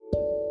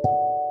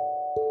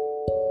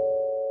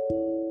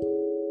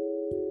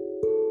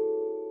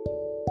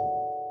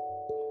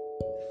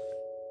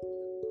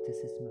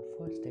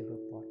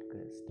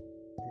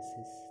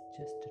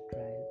just a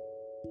trial.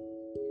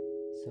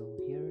 So,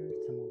 here are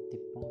some of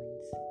the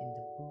points in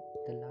the book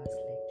The Last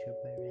Lecture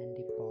by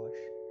Randy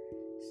Pausch.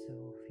 So,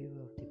 few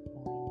of the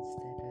points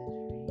that are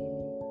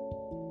really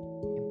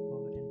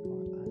important for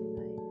our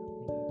life.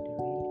 We need to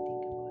really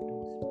think about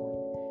those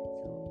points.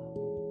 So, I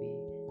would be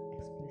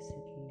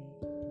explicitly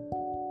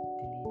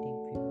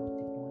deleting few of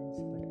the points,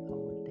 but I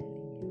will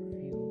telling you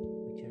few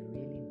which are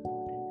really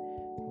important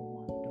for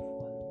one to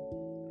follow.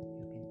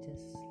 You can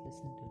just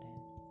listen to them.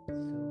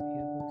 So,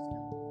 here goes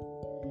number one.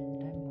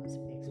 Time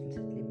must be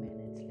explicitly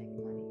managed like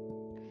money.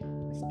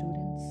 The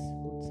students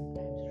would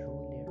sometimes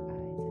roll their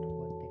eyes at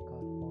what they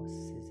call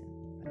paucism,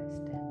 but I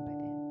stand by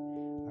them,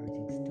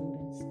 urging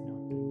students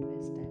not to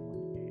invest time on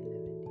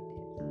irrelevant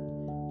details.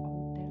 I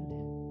would tell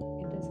them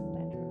it doesn't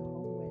matter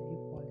how well you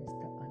polish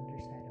the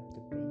underside of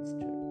the brain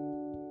stir.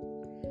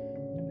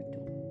 Number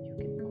two, you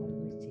can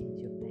always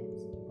change your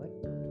plans, but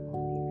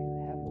only if you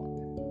have one.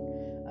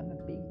 I'm a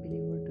big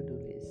believer to do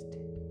list.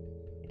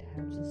 It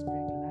helps us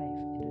break life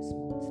into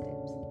small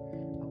steps.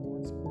 I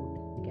once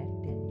put get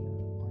tenure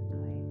on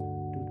my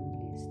to-do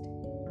list.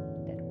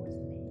 That was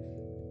naive.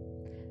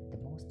 The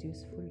most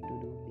useful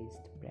to-do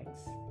list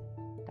breaks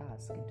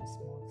tasks into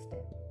small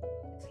steps.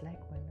 It's like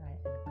when I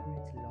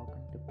encourage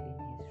Logan to clean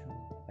his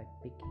room by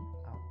picking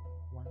up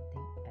one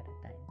thing at a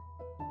time.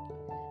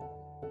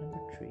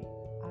 Number three,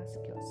 ask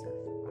yourself,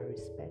 are you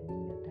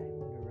spending your time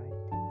on the right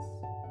things?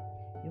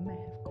 You may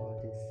have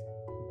causes,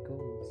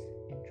 goals,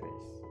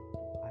 interests.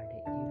 Are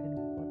they even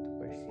worth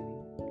pursuing?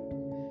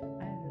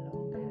 I have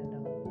long held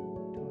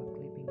on to a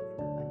clipping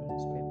from a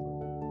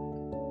newspaper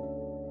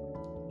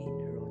in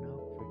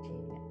Roanoke,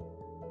 Virginia.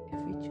 It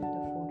featured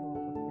the photo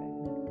of a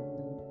pregnant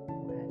woman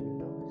who had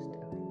launched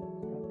a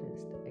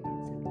protest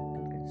against a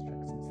local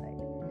construction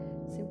site.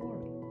 She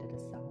worried that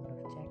the sound of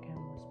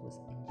jackhammers was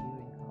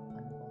injuring her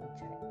unborn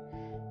child.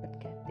 But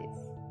get this,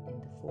 in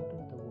the photo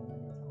the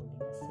woman is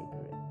holding a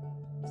cigarette.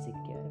 If she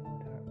cared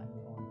about her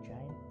unborn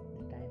child,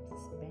 the time she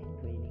spent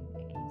railing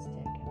against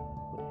jackhammer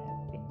would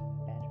have been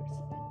better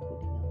spent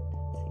putting out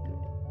that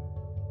cigarette.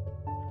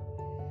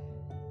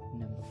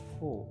 Number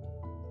 4.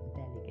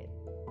 Delegate.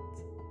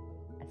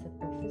 As a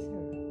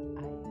professor,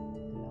 I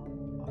learned early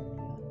on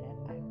that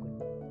I could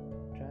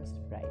trust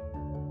Bright,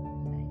 a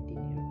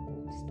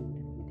 19-year-old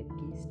student with the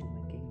keys to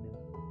my kingdom,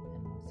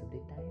 and most of the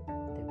time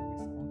they were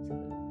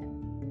responsible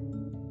and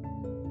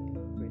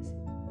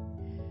impressive.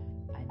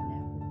 I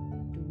never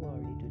too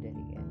early to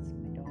delegates.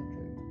 My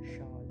daughter,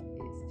 Shawl,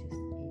 is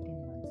just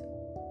 18 months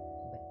old,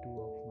 but two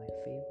of my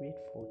favorite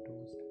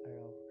photos are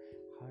of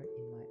her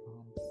in my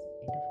arms.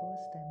 In the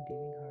first, I am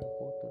giving her a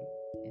bottle.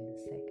 In the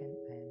second,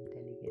 I am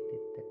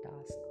delegated the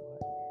task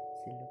while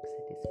she looks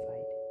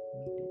satisfied.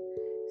 Me too.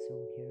 So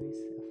here is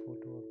a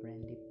photo of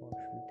Randy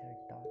Pausch with her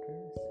daughter.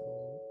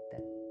 So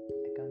that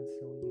I can't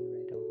show you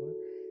right over.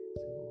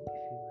 So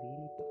if you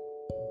really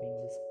bring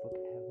this book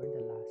ever,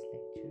 The Last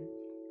Lecture,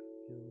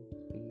 you'll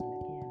be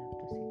lucky enough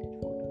to see that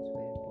photos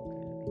where both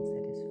are looking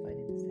satisfied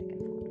in the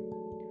second photo.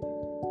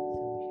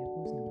 So here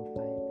goes number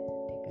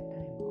 5. Take a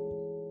time out.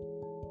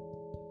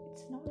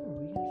 It's not a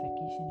real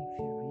vacation if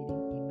you're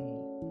reading email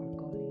or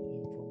calling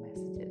info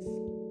messages.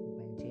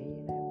 When Jay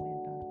and I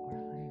went on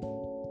our honeymoon,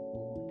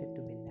 we wanted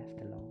to be left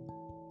alone.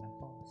 My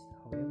boss,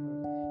 however,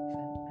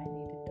 felt I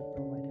needed to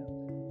provide a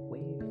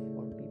way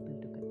for people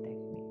to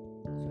contact me.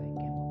 So I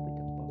came up with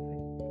a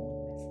perfect phone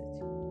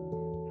message.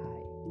 Hi,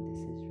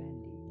 this is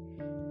Randy.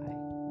 I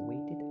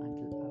waited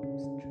until I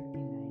was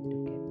 39 to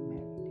get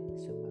married,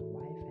 so my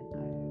wife and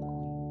I are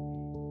going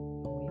away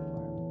for a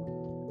month.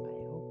 I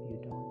hope you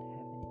don't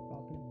have any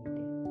problem with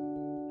it,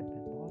 but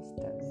my boss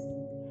does.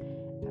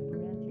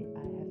 Apparently,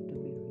 I have to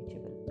be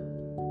reachable.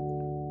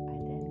 I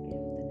then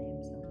gave the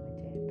names of my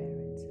Jay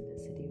parents and the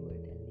city where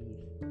they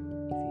live.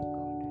 If you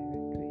call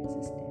directory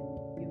assistant,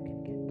 you can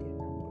get their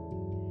number.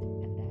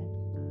 And then,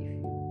 if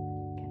you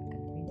can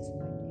convince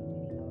my new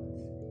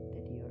in-laws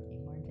that your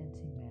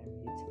emergency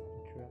marriage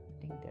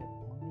interrupting their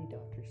only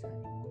daughter's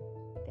honeymoon,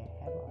 they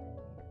have our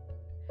number.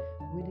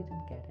 We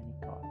didn't get any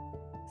call.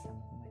 Some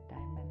of my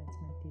time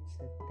management tips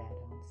are dead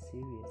on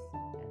serious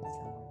and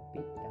some are a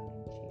bit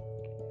tongue-in-cheek.